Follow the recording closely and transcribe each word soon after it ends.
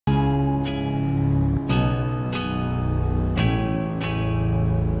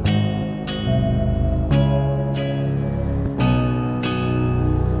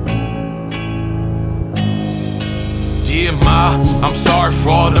I'm sorry for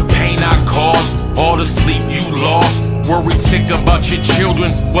all the pain I caused, all the sleep you lost. Worried sick about your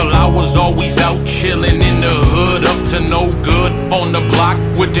children. Well, I was always out chilling in the hood, up to no good on the block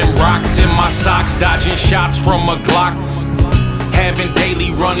with them rocks in my socks, dodging shots from a Glock. Having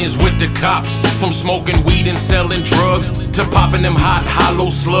daily run-ins with the cops, from smoking weed and selling drugs to popping them hot hollow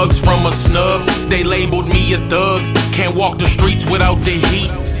slugs from a snub. They labeled me a thug. Can't walk the streets without the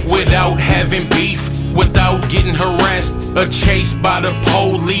heat, without having beef, without getting harassed or chased by the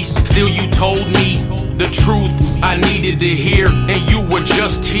police. Still you told me the truth I needed to hear, and you were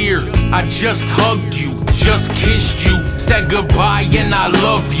just here. I just hugged you, just kissed you, said goodbye and I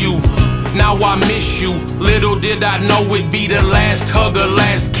love you. Now I miss you. Little did I know it'd be the last hug or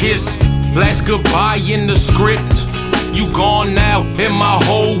last kiss, last goodbye in the script. You gone now and my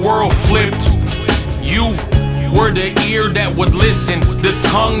whole world flipped. You were the ear that would listen, the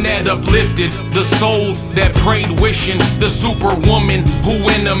tongue that uplifted, the soul that prayed wishing, the superwoman who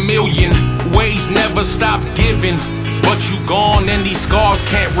in a million ways never stopped giving. But you gone and these scars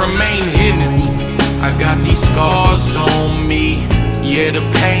can't remain hidden. I got these scars on me, yeah, the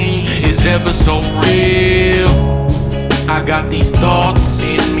pain is ever so real. I got these thoughts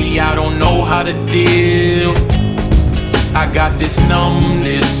in me, I don't know how to deal. I got this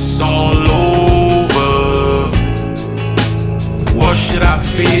numbness all over. What should I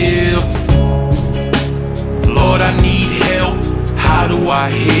feel? Lord, I need help. How do I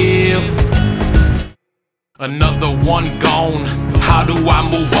heal? Another one gone. How do I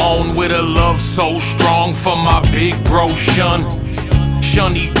move on with a love so strong for my big bro Shun?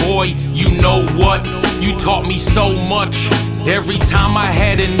 Shunny boy, you know what? You taught me so much. Every time I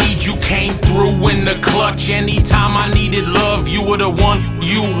had a need, you came through in the clutch. Anytime I needed love, you were the one,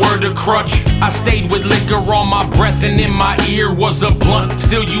 you were the crutch. I stayed with liquor on my breath and in my ear was a blunt.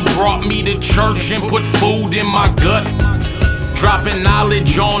 Still you brought me to church and put food in my gut, dropping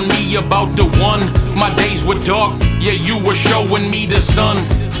knowledge on me about the one. My days were dark, yeah, you were showing me the sun.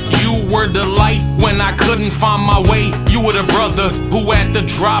 You were the light when I couldn't find my way. You were the brother who at the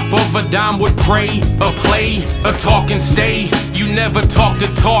drop of a dime would pray, or play, or talk and stay. You never talked the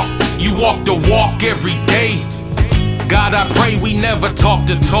talk, you walked the walk every day. God, I pray we never talk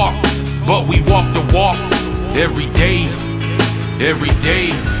the talk, but we walk the walk every day, every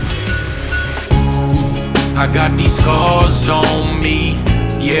day. I got these scars on me,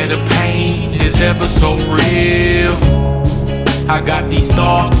 yeah, the pain is ever so real. I got these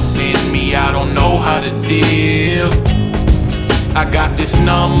thoughts in me, I don't know how to deal. I got this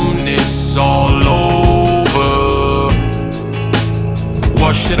numbness all over.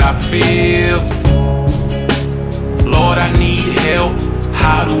 What should I feel? Lord, I need help.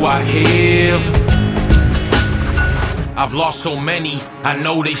 How do I heal? I've lost so many, I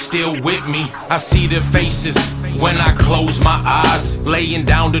know they still with me. I see their faces when I close my eyes, laying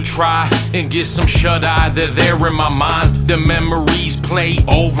down to try and get some shut-eye. They're there in my mind, the memories play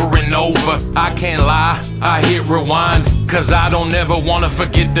over and over. I can't lie, I hit rewind, cause I don't ever wanna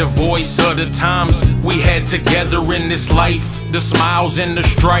forget the voice of the times we had together in this life, the smiles and the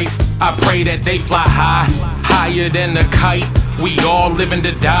strife. I pray that they fly high, higher than a kite. We all living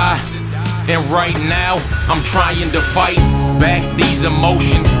to die, and right now, I'm trying to fight back these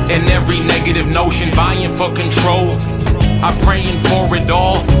emotions and every negative notion, vying for control. I'm praying for it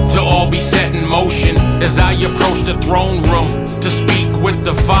all be set in motion as I approach the throne room to speak with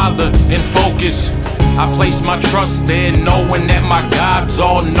the Father and focus. I place my trust there, knowing that my God's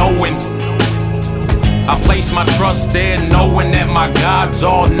all-knowing. I place my trust there, knowing that my God's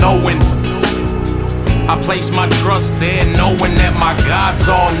all-knowing. I place my trust there, knowing that my God's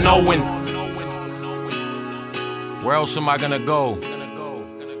all-knowing. Where else am I gonna go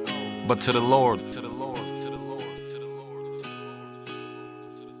but to the Lord?